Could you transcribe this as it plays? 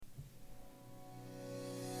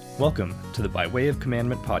Welcome to the By Way of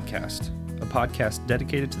Commandment podcast, a podcast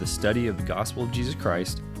dedicated to the study of the gospel of Jesus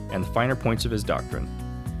Christ and the finer points of his doctrine.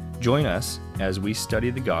 Join us as we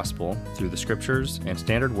study the gospel through the scriptures and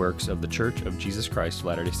standard works of the Church of Jesus Christ of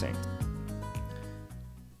Latter-day Saints.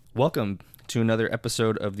 Welcome to another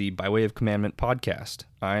episode of the By Way of Commandment podcast.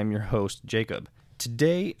 I'm your host, Jacob.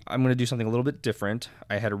 Today, I'm going to do something a little bit different.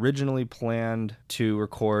 I had originally planned to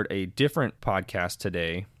record a different podcast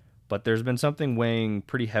today, but there's been something weighing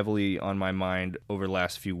pretty heavily on my mind over the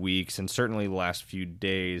last few weeks and certainly the last few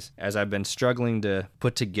days as I've been struggling to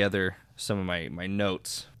put together some of my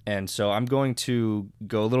notes. And so I'm going to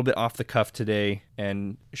go a little bit off the cuff today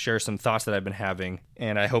and share some thoughts that I've been having,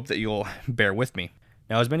 and I hope that you'll bear with me.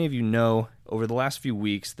 Now, as many of you know, over the last few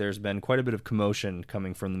weeks, there's been quite a bit of commotion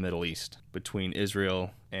coming from the Middle East between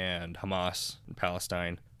Israel and Hamas and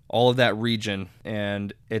Palestine, all of that region,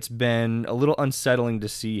 and it's been a little unsettling to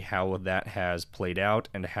see how that has played out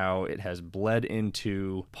and how it has bled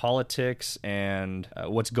into politics and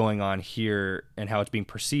what's going on here and how it's being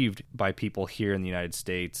perceived by people here in the United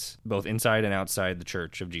States, both inside and outside the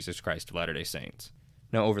Church of Jesus Christ of Latter-day Saints.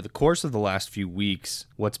 Now, over the course of the last few weeks,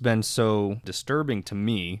 what's been so disturbing to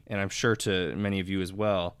me, and I'm sure to many of you as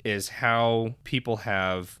well, is how people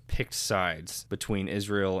have picked sides between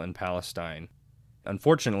Israel and Palestine.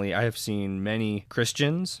 Unfortunately, I have seen many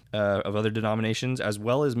Christians of other denominations, as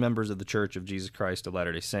well as members of the Church of Jesus Christ of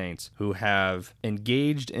Latter-day Saints, who have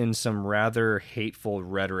engaged in some rather hateful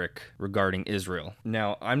rhetoric regarding Israel.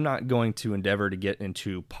 Now, I'm not going to endeavor to get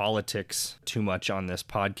into politics too much on this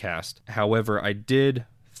podcast. However, I did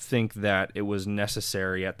think that it was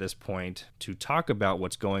necessary at this point to talk about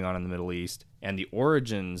what's going on in the Middle East and the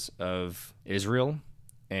origins of Israel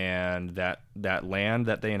and that land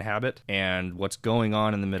that they inhabit, and what's going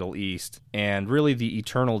on in the Middle East, and really the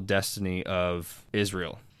eternal destiny of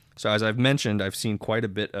Israel. So as I've mentioned, I've seen quite a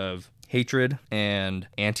bit of hatred and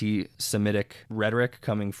anti-Semitic rhetoric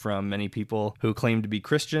coming from many people who claim to be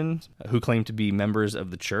Christians, who claim to be members of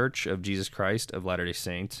the Church of Jesus Christ of Latter-day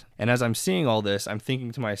Saints. And as I'm seeing all this, I'm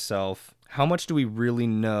thinking to myself, how much do we really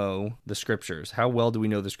know the Scriptures? How well do we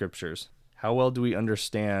know the Scriptures? How well do we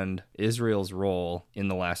understand Israel's role in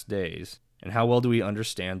the last days? And how well do we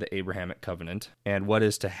understand the Abrahamic covenant and what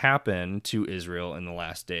is to happen to Israel in the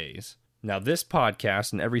last days? Now, this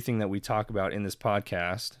podcast and everything that we talk about in this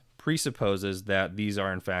podcast presupposes that these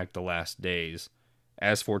are in fact the last days,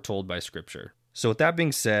 as foretold by Scripture. So with that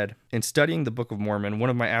being said, in studying the Book of Mormon, one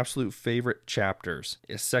of my absolute favorite chapters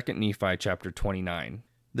is 2 Nephi chapter 29.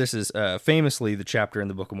 This is famously the chapter in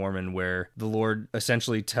the Book of Mormon where the Lord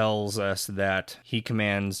essentially tells us that he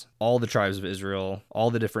commands all the tribes of Israel,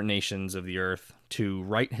 all the different nations of the earth, to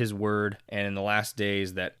write his word, and in the last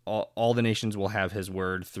days that all the nations will have his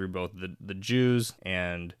word through both the Jews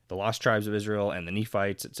and the lost tribes of Israel and the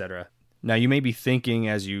Nephites, etc. Now, you may be thinking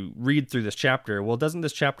as you read through this chapter, well, doesn't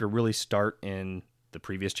this chapter really start in the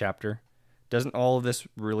previous chapter? Doesn't all of this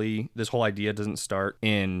whole idea doesn't start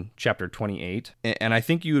in chapter 28? And I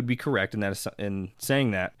think you would be correct in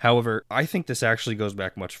saying that. However, I think this actually goes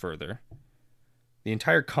back much further. The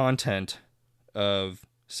entire content of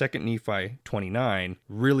 2 Nephi 29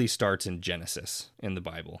 really starts in Genesis in the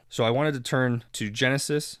Bible. So I wanted to turn to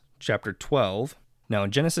Genesis chapter 12. Now,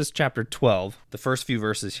 in Genesis chapter 12, the first few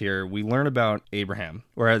verses here, we learn about Abraham,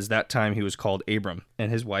 or at that time he was called Abram,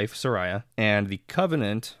 and his wife Sarai, and the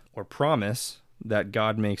covenant or promise that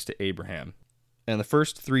God makes to Abraham. And the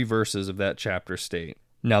first 3 verses of that chapter state,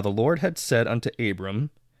 "Now the Lord had said unto Abram,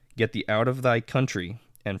 Get thee out of thy country,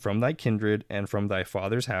 and from thy kindred, and from thy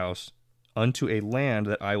father's house, unto a land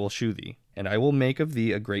that I will shew thee. And I will make of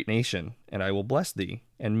thee a great nation, and I will bless thee,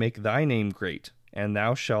 and make thy name great, and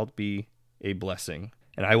thou shalt be a blessing.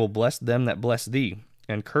 And I will bless them that bless thee,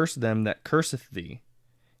 and curse them that curseth thee.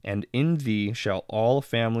 And in thee shall all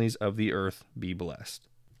families of the earth be blessed."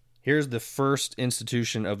 Here's the first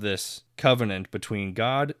institution of this covenant between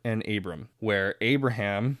God and Abram, where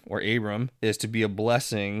Abraham, or Abram, is to be a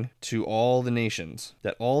blessing to all the nations,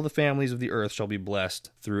 that all the families of the earth shall be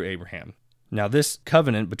blessed through Abraham. Now, this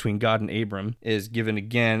covenant between God and Abram is given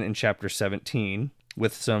again in chapter 17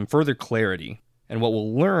 with some further clarity. And what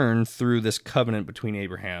we'll learn through this covenant between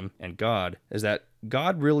Abraham and God is that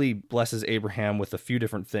God really blesses Abraham with a few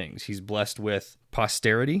different things. He's blessed with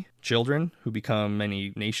posterity, children who become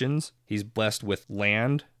many nations. He's blessed with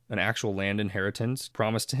land, an actual land inheritance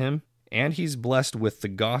promised to him. And he's blessed with the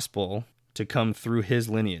gospel to come through his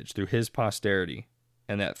lineage, through his posterity.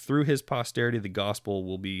 And that through his posterity, the gospel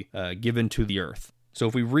will be given to the earth. So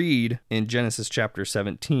if we read in Genesis chapter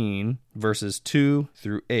 17, verses 2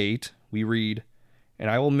 through 8, we read, And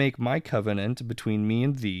I will make my covenant between me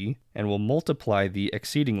and thee, and will multiply thee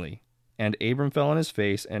exceedingly. And Abram fell on his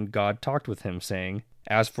face, and God talked with him, saying,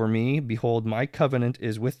 As for me, behold, my covenant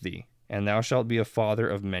is with thee, and thou shalt be a father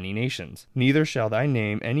of many nations. Neither shall thy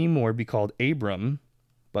name any more be called Abram,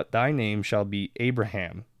 but thy name shall be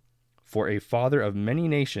Abraham. For a father of many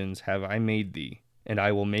nations have I made thee, and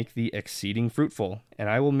I will make thee exceeding fruitful, and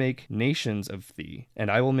I will make nations of thee,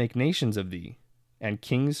 and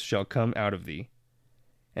kings shall come out of thee.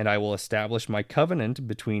 And I will establish my covenant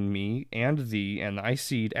between me and thee and thy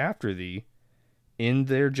seed after thee in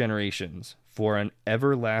their generations, for an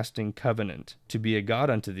everlasting covenant, to be a God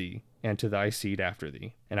unto thee, and to thy seed after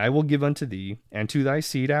thee. And I will give unto thee, and to thy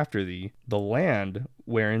seed after thee, the land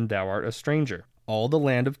wherein thou art a stranger, all the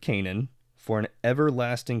land of Canaan, for an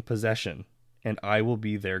everlasting possession, and I will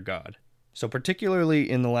be their God. So particularly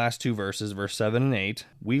in the last two verses, verse 7 and 8,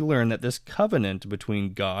 we learn that this covenant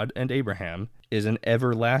between God and Abraham is an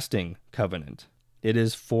everlasting covenant. It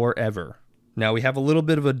is forever. Now we have a little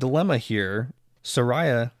bit of a dilemma here.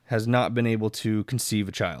 Sarai has not been able to conceive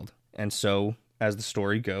a child. And so, as the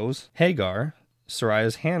story goes, Hagar,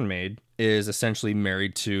 Sarai's handmaid, is essentially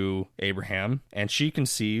married to Abraham, and she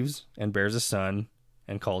conceives and bears a son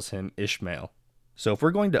and calls him Ishmael. So if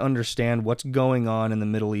we're going to understand what's going on in the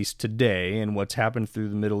Middle East today and what's happened through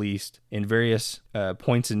the Middle East in various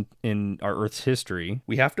points in our Earth's history,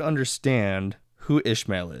 we have to understand who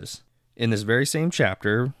Ishmael is. In this very same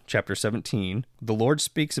chapter, chapter 17, the Lord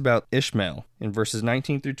speaks about Ishmael. In verses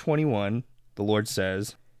 19 through 21, the Lord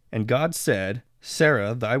says, And God said,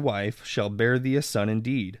 Sarah, thy wife, shall bear thee a son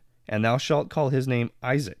indeed, and thou shalt call his name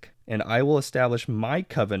Isaac. And I will establish my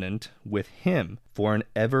covenant with him for an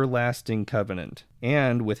everlasting covenant,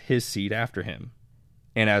 and with his seed after him.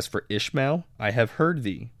 And as for Ishmael, I have heard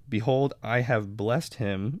thee. Behold, I have blessed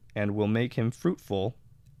him, and will make him fruitful,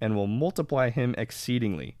 and will multiply him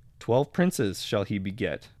exceedingly. 12 princes shall he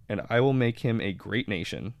beget, and I will make him a great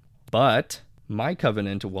nation. But my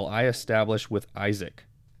covenant will I establish with Isaac,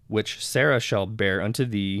 which Sarah shall bear unto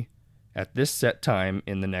thee at this set time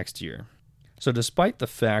in the next year. So despite the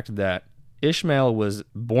fact that Ishmael was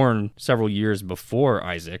born several years before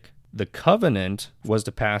Isaac, the covenant was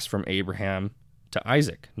to pass from Abraham to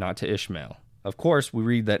Isaac, not to Ishmael. Of course, we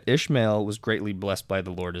read that Ishmael was greatly blessed by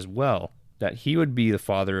the Lord as well, that he would be the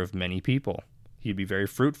father of many people. He'd be very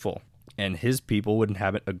fruitful, and his people would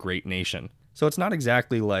inhabit a great nation. So it's not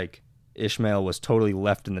exactly like Ishmael was totally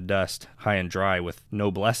left in the dust, high and dry, with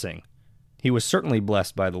no blessing. He was certainly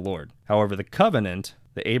blessed by the Lord. However, the covenant,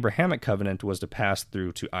 the Abrahamic covenant, was to pass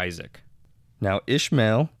through to Isaac. Now,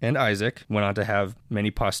 Ishmael and Isaac went on to have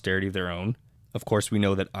many posterity of their own. Of course, we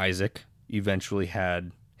know that Isaac eventually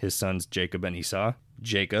had his sons Jacob and Esau.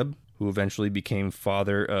 Jacob, who eventually became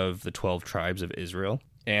father of the 12 tribes of Israel,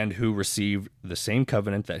 and who received the same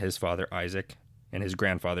covenant that his father Isaac and his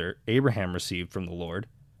grandfather Abraham received from the Lord.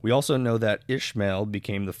 We also know that Ishmael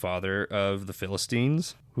became the father of the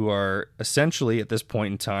Philistines, who are essentially, at this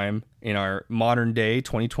point in time, in our modern day,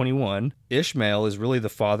 2021, Ishmael is really the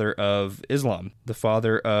father of Islam, the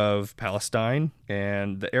father of Palestine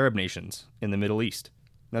and the Arab nations in the Middle East.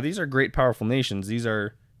 Now, these are great, powerful nations. These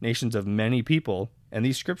are nations of many people, and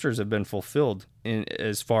these scriptures have been fulfilled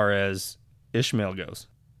as far as Ishmael goes.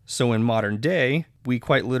 So in modern day, we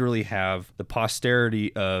quite literally have the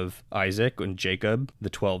posterity of Isaac and Jacob, the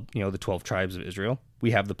 12 tribes of Israel.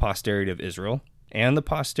 We have the posterity of Israel and the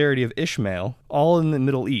posterity of Ishmael, all in the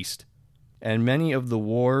Middle East. And many of the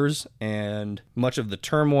wars and much of the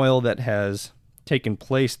turmoil that has taken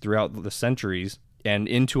place throughout the centuries and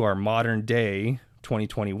into our modern day,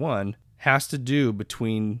 2021, has to do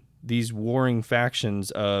between these warring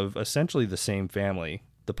factions of essentially the same family.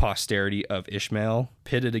 The posterity of Ishmael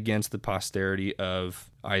pitted against the posterity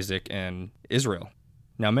of Isaac and Israel.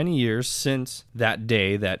 Now, many years since that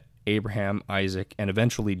day that Abraham, Isaac, and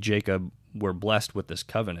eventually Jacob were blessed with this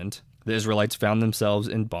covenant, the Israelites found themselves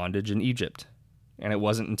in bondage in Egypt. And it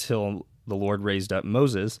wasn't until the Lord raised up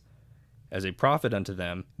Moses as a prophet unto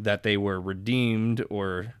them that they were redeemed,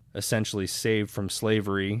 or essentially saved from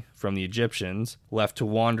slavery from the Egyptians, left to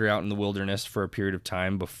wander out in the wilderness for a period of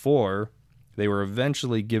time before they were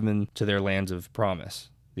eventually given to their lands of promise,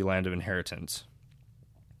 the land of inheritance,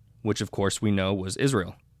 which of course we know was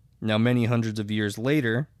Israel. Now, many hundreds of years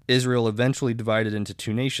later, Israel eventually divided into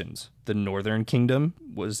two nations. The northern kingdom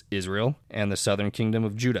was Israel, and the southern kingdom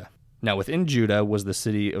of Judah. Now, within Judah was the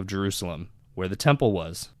city of Jerusalem, where the temple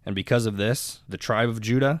was. And because of this, the tribe of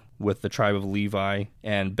Judah, with the tribe of Levi,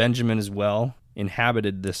 and Benjamin as well,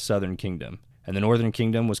 inhabited this southern kingdom. And the northern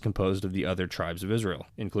kingdom was composed of the other tribes of Israel,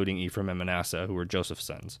 including Ephraim and Manasseh, who were Joseph's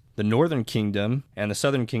sons. The northern kingdom and the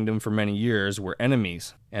southern kingdom for many years were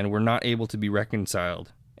enemies and were not able to be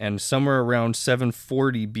reconciled. And somewhere around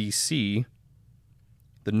 740 BC,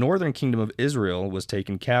 the northern kingdom of Israel was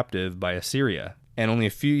taken captive by Assyria. And only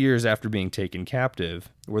a few years after being taken captive,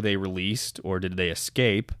 were they released or did they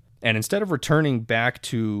escape? And instead of returning back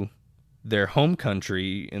to their home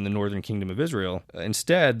country in the northern kingdom of Israel,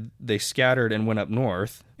 instead they scattered and went up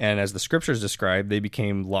north, and as the scriptures describe, they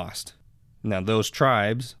became lost. Now those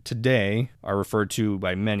tribes today are referred to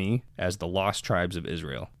by many as the lost tribes of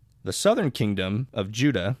Israel. The southern kingdom of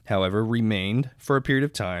Judah, however, remained for a period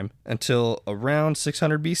of time until around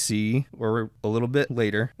 600 BC, or a little bit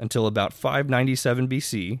later, until about 597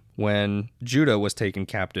 BC, when Judah was taken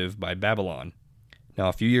captive by Babylon. Now,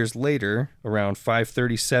 a few years later, around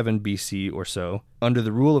 537 BC or so, under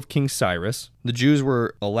the rule of King Cyrus, the Jews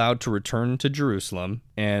were allowed to return to Jerusalem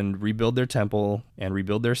and rebuild their temple and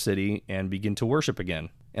rebuild their city and begin to worship again.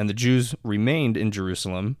 And the Jews remained in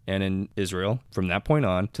Jerusalem and in Israel from that point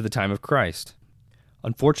on to the time of Christ.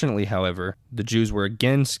 Unfortunately, however, the Jews were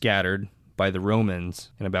again scattered by the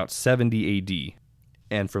Romans in about 70 AD.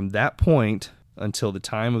 And from that point until the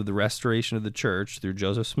time of the restoration of the church through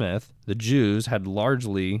Joseph Smith, the Jews had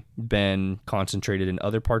largely been concentrated in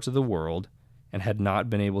other parts of the world and had not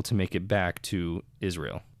been able to make it back to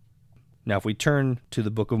Israel. Now, if we turn to the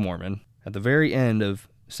Book of Mormon, at the very end of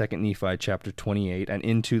 2 Nephi chapter 28 and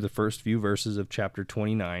into the first few verses of chapter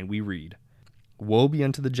 29, we read, "Woe be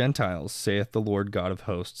unto the Gentiles, saith the Lord God of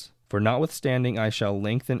hosts, for notwithstanding I shall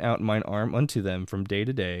lengthen out mine arm unto them from day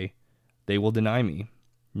to day, they will deny me.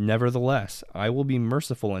 Nevertheless, I will be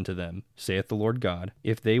merciful unto them, saith the Lord God,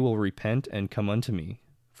 if they will repent and come unto me.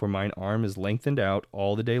 For mine arm is lengthened out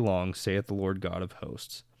all the day long, saith the Lord God of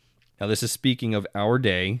hosts." Now this is speaking of our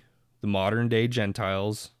day, the modern day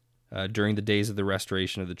Gentiles, during the days of the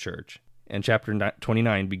restoration of the church. And chapter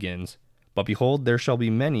 29 begins, "But behold, there shall be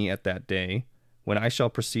many at that day, when I shall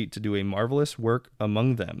proceed to do a marvelous work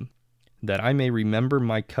among them, that I may remember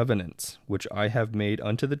my covenants, which I have made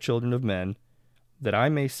unto the children of men, that I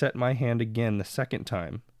may set my hand again the second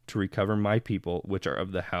time to recover my people, which are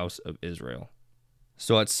of the house of Israel."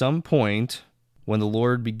 So at some point, when the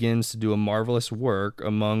Lord begins to do a marvelous work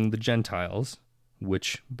among the Gentiles,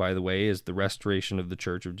 which, by the way, is the restoration of the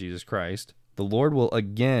Church of Jesus Christ, the Lord will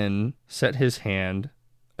again set his hand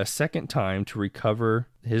a second time to recover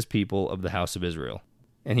his people of the house of Israel.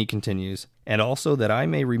 And he continues, "And also that I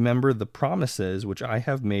may remember the promises which I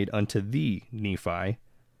have made unto thee, Nephi,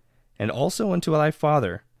 and also unto thy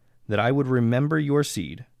father, that I would remember your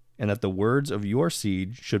seed, and that the words of your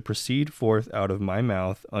seed should proceed forth out of my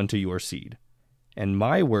mouth unto your seed. And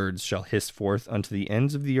my words shall hiss forth unto the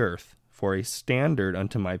ends of the earth, for a standard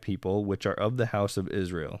unto my people which are of the house of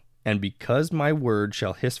Israel. And because my word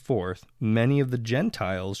shall hiss forth, many of the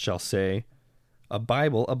Gentiles shall say, a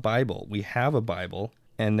Bible, we have a Bible,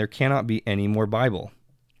 and there cannot be any more Bible.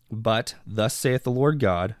 But thus saith the Lord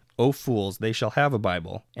God, O fools, they shall have a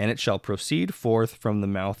Bible, and it shall proceed forth from the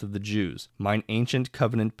mouth of the Jews, mine ancient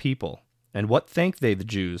covenant people. And what thank they the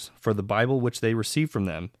Jews for the Bible which they receive from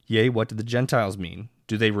them? Yea, what do the Gentiles mean?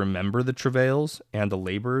 Do they remember the travails, and the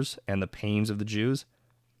labors, and the pains of the Jews,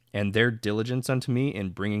 and their diligence unto me in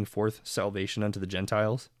bringing forth salvation unto the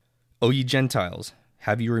Gentiles? O ye Gentiles,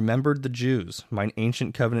 have ye remembered the Jews, mine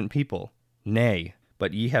ancient covenant people? Nay,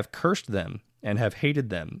 but ye have cursed them, and have hated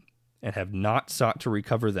them, and have not sought to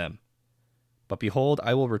recover them. But behold,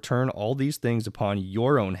 I will return all these things upon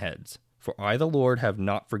your own heads, for I, the Lord, have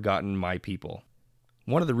not forgotten my people.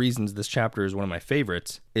 One of the reasons this chapter is one of my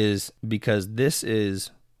favorites is because this is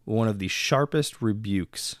one of the sharpest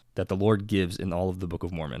rebukes that the Lord gives in all of the Book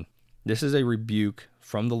of Mormon. This is a rebuke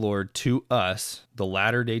from the Lord to us, the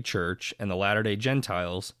Latter-day Church and the Latter-day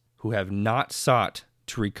Gentiles, who have not sought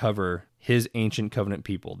to recover his ancient covenant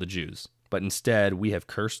people, the Jews. But instead, we have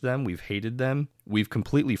cursed them, we've hated them, we've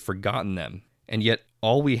completely forgotten them. And yet,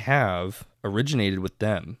 all we have originated with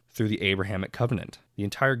them through the Abrahamic covenant. The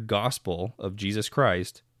entire gospel of Jesus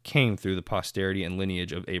Christ came through the posterity and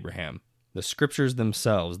lineage of Abraham. The scriptures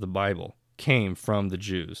themselves, the Bible, came from the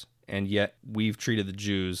Jews. And yet, we've treated the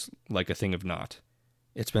Jews like a thing of naught.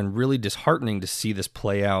 It's been really disheartening to see this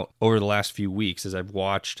play out over the last few weeks as I've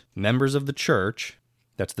watched members of the church,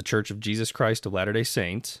 that's the Church of Jesus Christ of Latter-day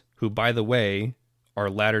Saints, who, by the way, are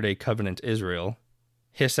Latter-day Covenant Israel,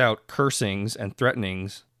 hiss out cursings and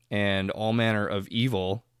threatenings and all manner of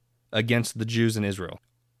evil against the Jews in Israel.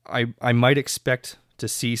 I might expect to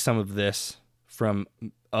see some of this from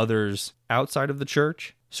others outside of the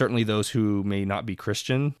church, certainly those who may not be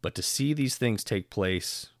Christian, but to see these things take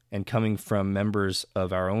place and coming from members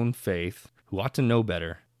of our own faith who ought to know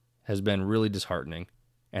better, has been really disheartening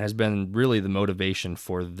and has been really the motivation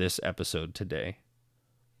for this episode today.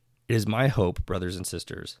 It is my hope, brothers and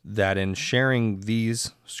sisters, that in sharing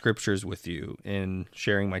these scriptures with you, in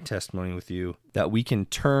sharing my testimony with you, that we can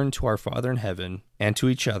turn to our Father in heaven and to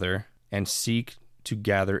each other and seek to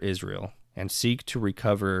gather Israel and seek to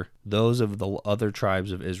recover those of the other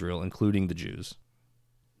tribes of Israel, including the Jews.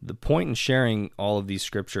 The point in sharing all of these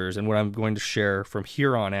scriptures and what I'm going to share from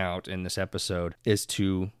here on out in this episode is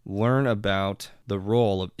to learn about the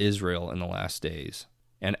role of Israel in the last days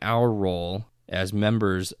and our role as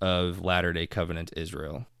members of Latter-day Covenant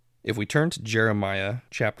Israel. If we turn to Jeremiah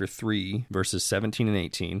chapter 3, verses 17 and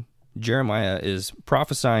 18, Jeremiah is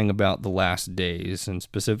prophesying about the last days and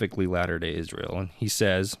specifically Latter-day Israel. And he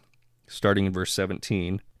says, starting in verse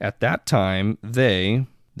 17, "At that time they,"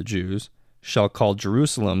 the Jews, "shall call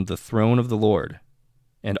Jerusalem the throne of the Lord,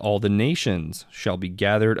 and all the nations shall be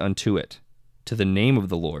gathered unto it, to the name of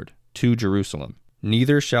the Lord, to Jerusalem.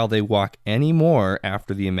 Neither shall they walk any more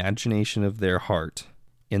after the imagination of their heart.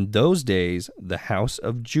 In those days the house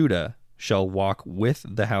of Judah shall walk with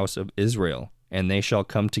the house of Israel, and they shall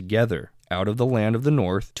come together out of the land of the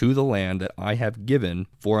north to the land that I have given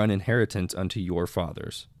for an inheritance unto your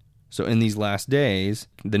fathers." So in these last days,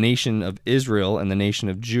 the nation of Israel and the nation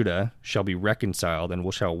of Judah shall be reconciled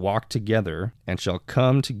and shall walk together and shall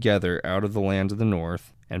come together out of the land of the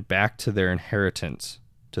north and back to their inheritance,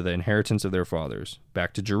 to the inheritance of their fathers,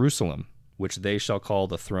 back to Jerusalem, which they shall call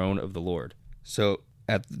the throne of the Lord. So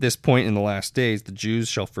at this point in the last days, the Jews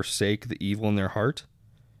shall forsake the evil in their heart.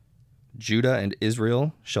 Judah and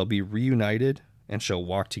Israel shall be reunited and shall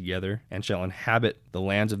walk together and shall inhabit the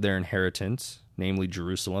lands of their inheritance, namely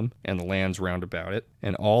Jerusalem, and the lands round about it,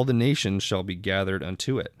 and all the nations shall be gathered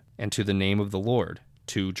unto it, and to the name of the Lord,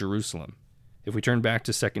 to Jerusalem. If we turn back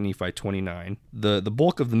to 2 Nephi 29, the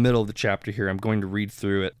bulk of the middle of the chapter here, I'm going to read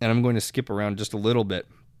through it, and I'm going to skip around just a little bit,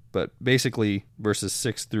 but basically verses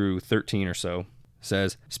 6 through 13 or so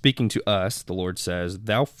says, "Speaking to us, the Lord says,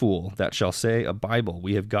 Thou fool, that shall say, a Bible,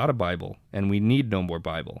 we have got a Bible, and we need no more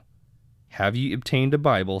Bible. Have ye obtained a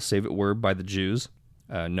Bible, save it were by the Jews?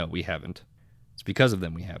 No, we haven't. It's because of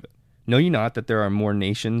them we have it. Know ye not that there are more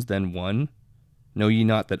nations than one? Know ye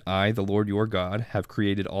not that I, the Lord your God, have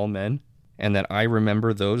created all men, and that I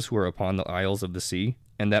remember those who are upon the isles of the sea,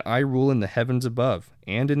 and that I rule in the heavens above,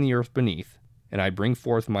 and in the earth beneath, and I bring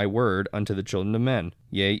forth my word unto the children of men,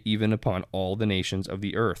 yea, even upon all the nations of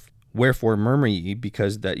the earth. Wherefore murmur ye,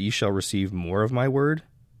 because that ye shall receive more of my word?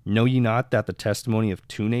 Know ye not that the testimony of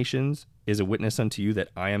two nations is a witness unto you that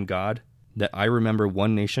I am God, that I remember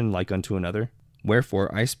one nation like unto another?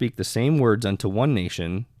 Wherefore I speak the same words unto one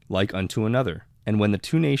nation like unto another. And when the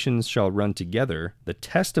two nations shall run together, the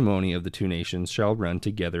testimony of the two nations shall run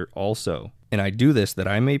together also. And I do this that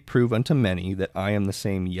I may prove unto many that I am the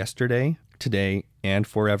same yesterday, today, and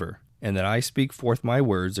forever, and that I speak forth my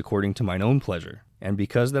words according to mine own pleasure. And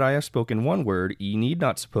because that I have spoken one word, ye need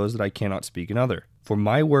not suppose that I cannot speak another. For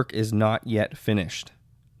my work is not yet finished,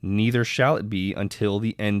 neither shall it be until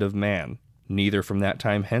the end of man, neither from that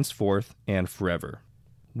time henceforth and forever.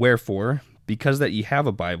 Wherefore, because that ye have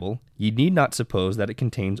a Bible, ye need not suppose that it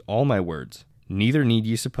contains all my words, neither need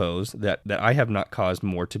ye suppose that I have not caused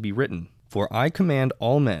more to be written. For I command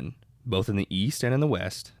all men, both in the east and in the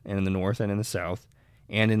west, and in the north and in the south,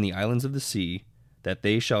 and in the islands of the sea, that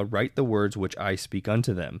they shall write the words which I speak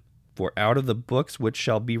unto them. For out of the books which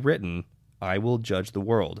shall be written, I will judge the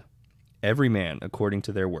world, every man according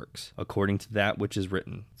to their works, according to that which is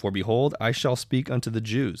written. For behold, I shall speak unto the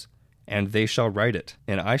Jews, and they shall write it.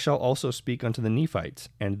 And I shall also speak unto the Nephites,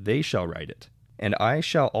 and they shall write it. And I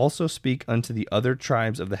shall also speak unto the other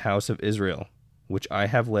tribes of the house of Israel, which I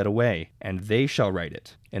have led away, and they shall write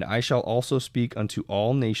it. And I shall also speak unto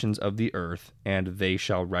all nations of the earth, and they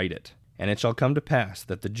shall write it. And it shall come to pass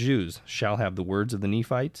that the Jews shall have the words of the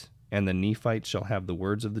Nephites, and the Nephites shall have the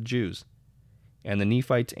words of the Jews. And the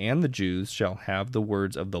Nephites and the Jews shall have the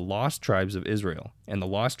words of the lost tribes of Israel, and the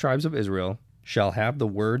lost tribes of Israel shall have the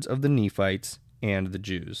words of the Nephites and the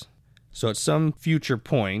Jews. So at some future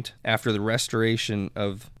point, after the restoration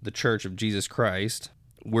of the Church of Jesus Christ,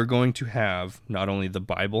 we're going to have not only the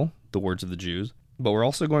Bible, the words of the Jews, but we're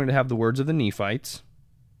also going to have the words of the Nephites,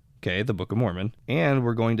 okay, the Book of Mormon, and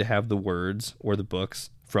we're going to have the words or the books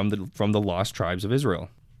from the lost tribes of Israel.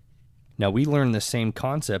 Now, we learn the same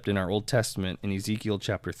concept in our Old Testament in Ezekiel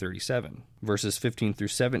chapter 37, verses 15 through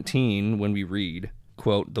 17, when we read,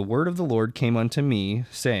 quote, "The word of the Lord came unto me,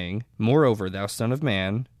 saying, Moreover, thou son of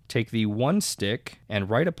man, take thee one stick,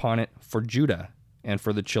 and write upon it for Judah, and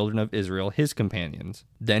for the children of Israel his companions.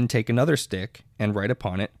 Then take another stick, and write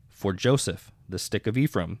upon it for Joseph, the stick of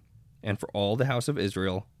Ephraim, and for all the house of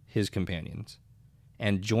Israel, his companions,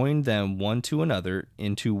 and join them one to another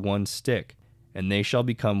into one stick, and they shall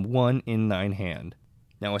become one in thine hand.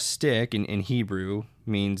 Now a stick in Hebrew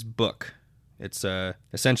means book. It's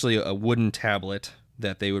essentially a wooden tablet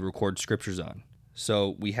that they would record scriptures on.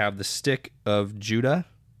 So we have the stick of Judah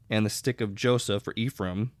and the stick of Joseph or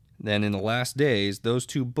Ephraim. Then in the last days, those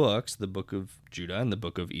two books, the book of Judah and the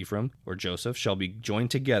book of Ephraim or Joseph, shall be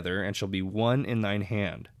joined together and shall be one in thine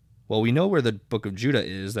hand. Well, we know where the book of Judah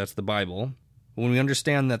is, that's the Bible. When we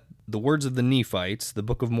understand that the words of the Nephites, the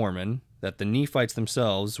Book of Mormon, that the Nephites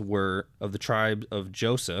themselves were of the tribe of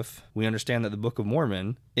Joseph, we understand that the Book of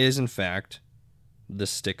Mormon is in fact the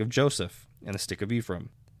stick of Joseph and the stick of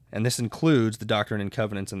Ephraim. And this includes the Doctrine and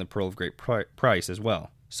Covenants and the Pearl of Great Price as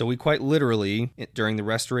well. So we quite literally, during the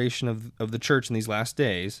restoration of the church in these last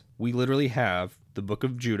days, we literally have the book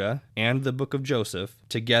of Judah and the book of Joseph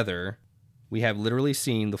together. We have literally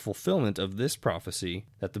seen the fulfillment of this prophecy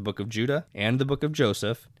that the book of Judah and the book of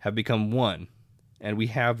Joseph have become one. And we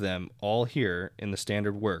have them all here in the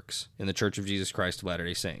standard works in the Church of Jesus Christ of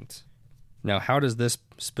Latter-day Saints. Now, how does this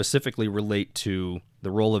specifically relate to the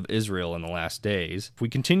role of Israel in the last days? If we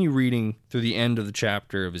continue reading through the end of the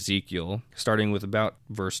chapter of Ezekiel, starting with about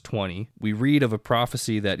verse 20, we read of a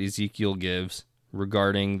prophecy that Ezekiel gives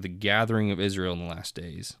regarding the gathering of Israel in the last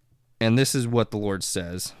days. And this is what the Lord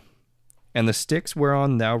says: "And the sticks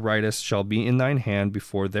whereon thou writest shall be in thine hand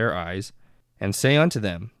before their eyes, and say unto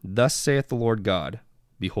them, Thus saith the Lord God,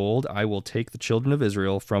 Behold, I will take the children of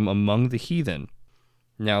Israel from among the heathen."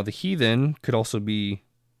 Now, the heathen could also be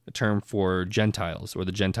a term for Gentiles or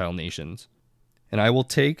the Gentile nations. "And I will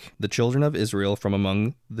take the children of Israel from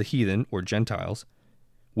among the heathen or Gentiles,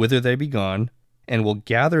 whither they be gone, and will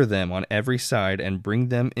gather them on every side and bring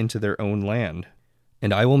them into their own land.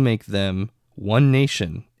 And I will make them one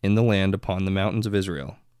nation in the land upon the mountains of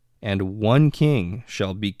Israel. And one king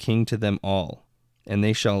shall be king to them all, and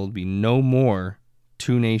they shall be no more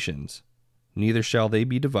two nations. Neither shall they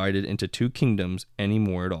be divided into two kingdoms any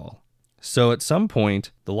more at all." So at some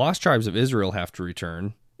point, the lost tribes of Israel have to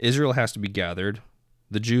return. Israel has to be gathered.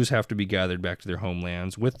 The Jews have to be gathered back to their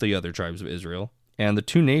homelands with the other tribes of Israel. And the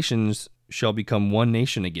two nations shall become one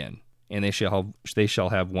nation again, and they shall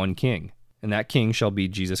have one king. And that king shall be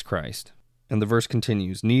Jesus Christ. And the verse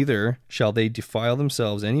continues, "Neither shall they defile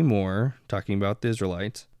themselves any more," talking about the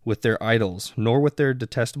Israelites, "with their idols, nor with their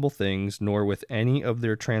detestable things, nor with any of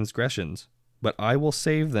their transgressions. But I will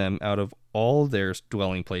save them out of all their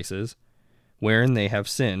dwelling places, wherein they have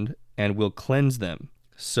sinned, and will cleanse them.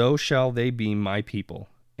 So shall they be my people,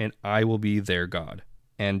 and I will be their God.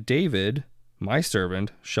 And David, my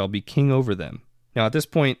servant, shall be king over them." Now, at this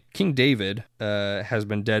point, King David has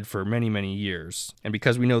been dead for many, many years. And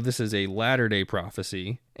because we know this is a latter-day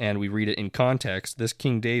prophecy, and we read it in context, this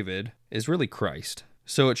King David is really Christ.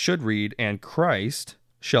 So it should read, "And Christ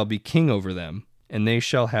shall be king over them, and they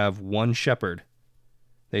shall have one shepherd.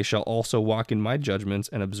 They shall also walk in my judgments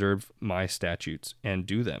and observe my statutes and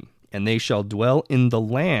do them. And they shall dwell in the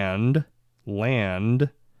land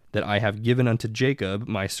that I have given unto Jacob,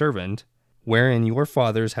 my servant, wherein your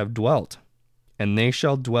fathers have dwelt. And they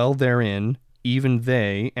shall dwell therein, even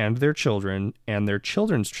they and their children and their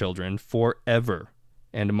children's children forever.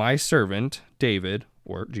 And my servant, David,"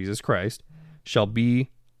 or Jesus Christ, "shall be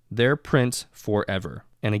their prince forever."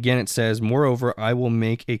 And again it says, "Moreover, I will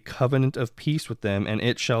make a covenant of peace with them, and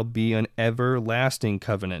it shall be an everlasting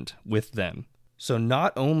covenant with them." So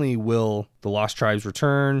not only will the lost tribes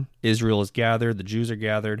return, Israel is gathered, the Jews are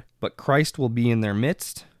gathered, but Christ will be in their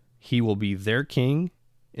midst. He will be their king.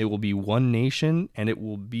 It will be one nation, and it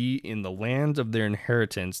will be in the land of their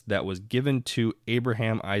inheritance that was given to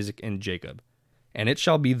Abraham, Isaac, and Jacob. And it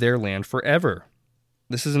shall be their land forever.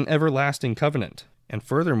 This is an everlasting covenant. And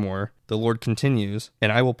furthermore, the Lord continues,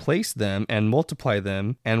 "And I will place them and multiply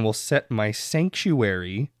them, and will set my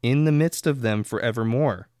sanctuary in the midst of them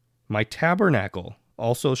forevermore. My tabernacle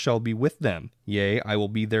also shall be with them. Yea, I will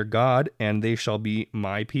be their God, and they shall be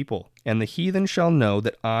my people. And the heathen shall know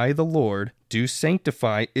that I, the Lord, do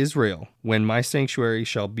sanctify Israel, when my sanctuary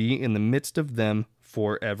shall be in the midst of them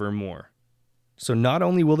forevermore." So not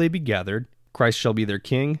only will they be gathered, Christ shall be their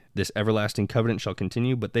king, this everlasting covenant shall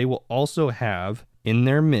continue, but they will also have in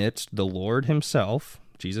their midst the Lord himself,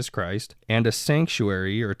 Jesus Christ, and a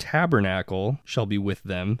sanctuary or tabernacle shall be with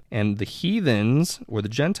them, and the heathens or the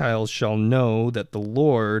Gentiles shall know that the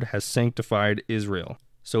Lord has sanctified Israel.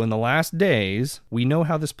 So in the last days, we know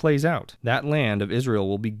how this plays out. That land of Israel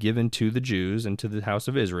will be given to the Jews and to the house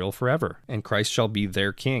of Israel forever, and Christ shall be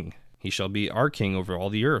their king. He shall be our king over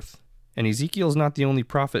all the earth. And Ezekiel is not the only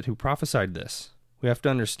prophet who prophesied this. We have to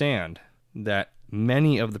understand that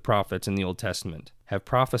many of the prophets in the Old Testament have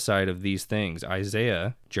prophesied of these things.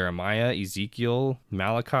 Isaiah, Jeremiah, Ezekiel,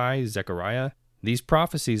 Malachi, Zechariah. These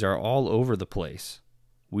prophecies are all over the place.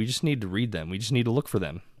 We just need to read them. We just need to look for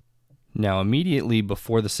them. Now, immediately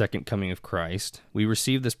before the second coming of Christ, we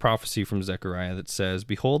receive this prophecy from Zechariah that says,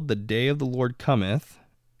 "Behold, the day of the Lord cometh,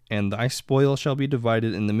 and thy spoil shall be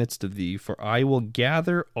divided in the midst of thee, for I will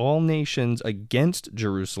gather all nations against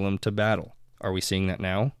Jerusalem to battle." Are we seeing that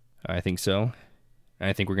now? I think so. And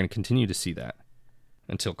I think we're going to continue to see that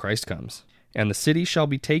until Christ comes. "And the city shall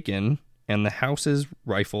be taken, and the houses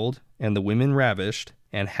rifled, and the women ravished,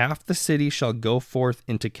 and half the city shall go forth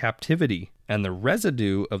into captivity, and the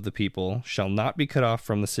residue of the people shall not be cut off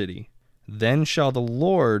from the city. Then shall the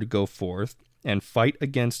Lord go forth and fight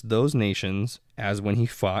against those nations as when he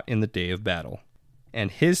fought in the day of battle.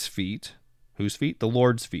 And his feet," whose feet? The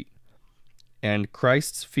Lord's feet, "and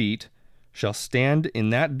Christ's feet shall stand in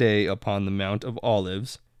that day upon the Mount of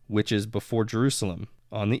Olives, which is before Jerusalem,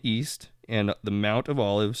 on the east, and the Mount of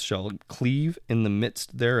Olives shall cleave in the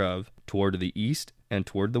midst thereof toward the east and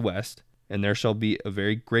toward the west, and there shall be a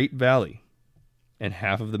very great valley, and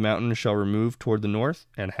half of the mountain shall remove toward the north,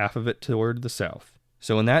 and half of it toward the south."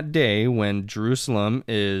 So in that day, when Jerusalem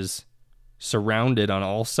is surrounded on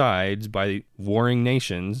all sides by warring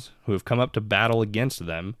nations who have come up to battle against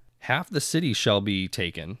them, half the city shall be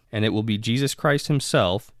taken, and it will be Jesus Christ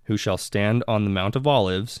himself who shall stand on the Mount of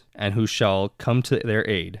Olives, and who shall come to their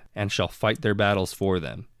aid, and shall fight their battles for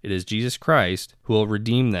them. It is Jesus Christ who will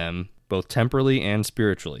redeem them, both temporally and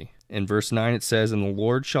spiritually. In verse 9 it says, "And the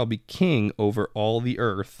Lord shall be king over all the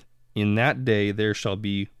earth. In that day there shall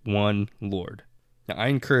be one Lord." Now I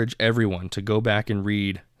encourage everyone to go back and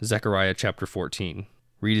read Zechariah chapter 14.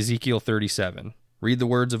 Read Ezekiel 37. Read the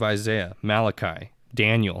words of Isaiah, Malachi,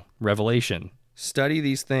 Daniel, Revelation. Study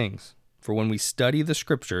these things. For when we study the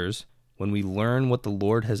scriptures, when we learn what the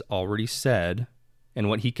Lord has already said, and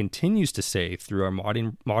what he continues to say through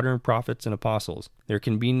our modern prophets and apostles, there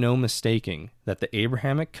can be no mistaking that the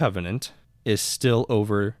Abrahamic covenant is still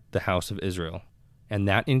over the house of Israel. And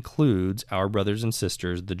that includes our brothers and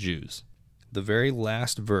sisters, the Jews. The very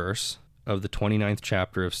last verse of the 29th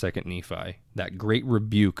chapter of 2nd Nephi, that great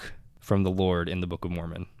rebuke from the Lord in the Book of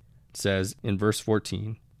Mormon, says in verse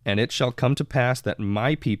 14, "And it shall come to pass that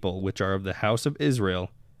my people, which are of the house of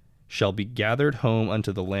Israel, shall be gathered home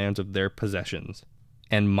unto the lands of their possessions.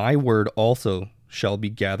 And my word also shall be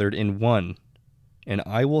gathered in one. And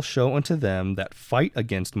I will show unto them that fight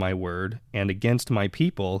against my word and against my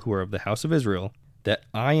people who are of the house of Israel, that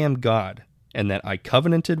I am God, and that I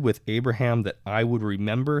covenanted with Abraham that I would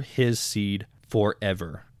remember his seed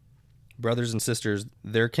forever." Brothers and sisters,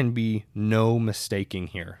 there can be no mistaking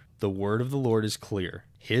here. The word of the Lord is clear.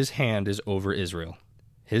 His hand is over Israel.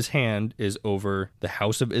 His hand is over the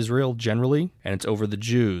house of Israel generally, and it's over the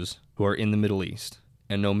Jews who are in the Middle East.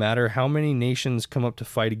 And no matter how many nations come up to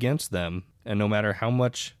fight against them, and no matter how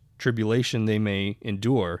much tribulation they may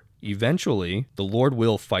endure, eventually the Lord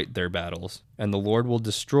will fight their battles, and the Lord will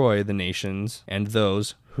destroy the nations and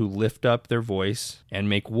those who lift up their voice and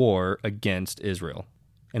make war against Israel.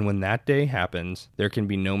 And when that day happens, there can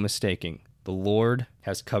be no mistaking. The Lord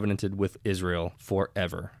has covenanted with Israel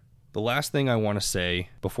forever. The last thing I want to say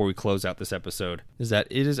before we close out this episode is that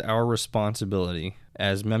it is our responsibility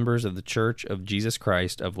as members of the Church of Jesus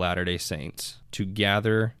Christ of Latter-day Saints to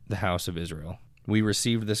gather the house of Israel. We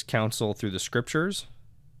received this counsel through the Scriptures.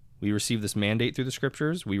 We received this mandate through the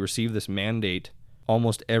Scriptures. We received this mandate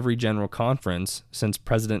almost every general conference since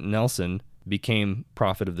President Nelson became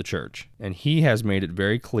prophet of the church. And he has made it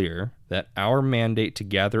very clear that our mandate to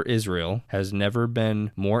gather Israel has never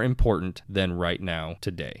been more important than right now,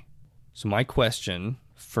 today. So my question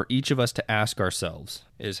for each of us to ask ourselves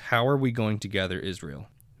is, how are we going to gather Israel?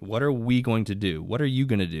 What are we going to do? What are you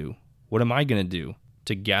going to do? What am I going to do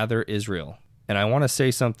to gather Israel? And I want to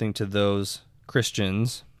say something to those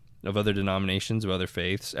Christians of other denominations, of other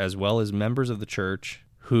faiths, as well as members of the church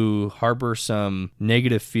who harbor some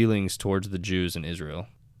negative feelings towards the Jews in Israel,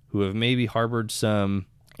 who have maybe harbored some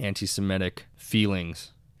anti-Semitic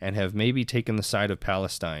feelings and have maybe taken the side of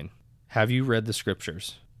Palestine. Have you read the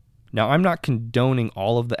Scriptures? Now, I'm not condoning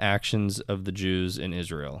all of the actions of the Jews in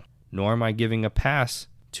Israel, nor am I giving a pass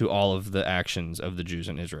to all of the actions of the Jews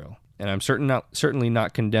in Israel. And I'm certainly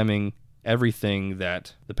not condemning everything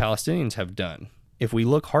that the Palestinians have done. If we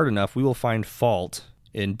look hard enough, we will find fault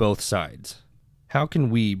in both sides. How can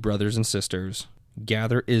we, brothers and sisters,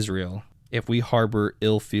 gather Israel if we harbor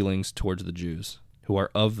ill feelings towards the Jews, who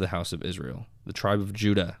are of the house of Israel, the tribe of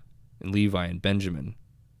Judah, and Levi, and Benjamin?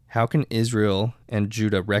 How can Israel and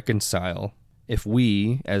Judah reconcile if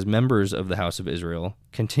we, as members of the house of Israel,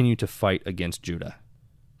 continue to fight against Judah.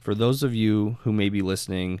 For those of you who may be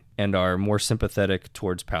listening and are more sympathetic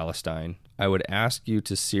towards Palestine, I would ask you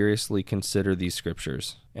to seriously consider these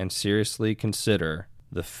scriptures and seriously consider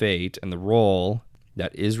the fate and the role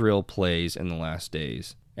that Israel plays in the last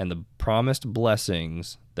days and the promised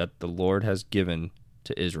blessings that the Lord has given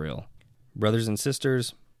to Israel. Brothers and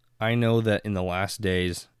sisters, I know that in the last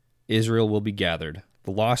days, Israel will be gathered.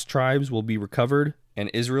 The lost tribes will be recovered, and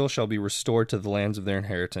Israel shall be restored to the lands of their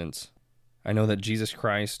inheritance. I know that Jesus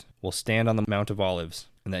Christ will stand on the Mount of Olives,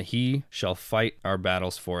 and that he shall fight our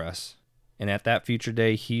battles for us. And at that future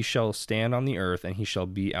day, he shall stand on the earth, and he shall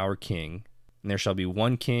be our king. And there shall be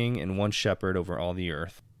one king and one shepherd over all the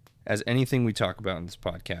earth. As anything we talk about in this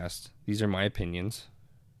podcast, these are my opinions.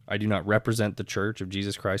 I do not represent the Church of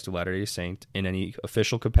Jesus Christ of Latter-day Saints in any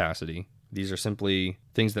official capacity. These are simply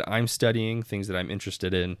things that I'm studying, things that I'm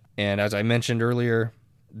interested in. And as I mentioned earlier,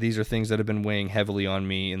 these are things that have been weighing heavily on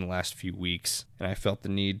me in the last few weeks. And I felt the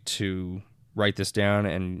need to write this down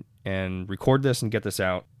and record this and get this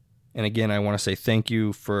out. And again, I want to say thank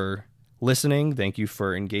you for listening. Thank you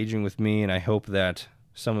for engaging with me. And I hope that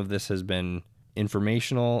some of this has been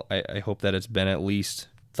informational. I hope that it's been at least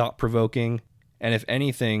thought-provoking. And if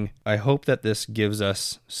anything, I hope that this gives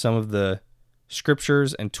us some of the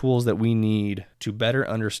scriptures and tools that we need to better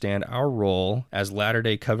understand our role as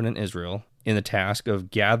Latter-day Covenant Israel in the task of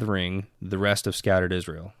gathering the rest of scattered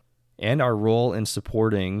Israel, and our role in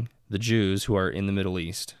supporting the Jews who are in the Middle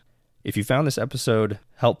East. If you found this episode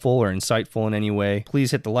helpful or insightful in any way,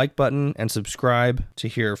 please hit the like button and subscribe to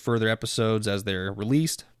hear further episodes as they're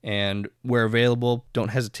released. And where available, don't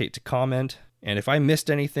hesitate to comment. And if I missed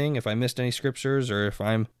anything, if I missed any scriptures, or if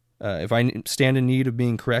I stand in need of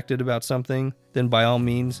being corrected about something, then by all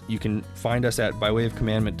means, you can find us at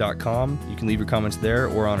bywayofcommandment.com. You can leave your comments there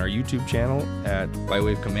or on our YouTube channel at By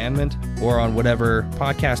Way of Commandment or on whatever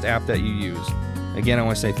podcast app that you use. Again, I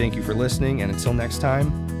want to say thank you for listening, and until next time,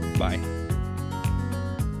 bye.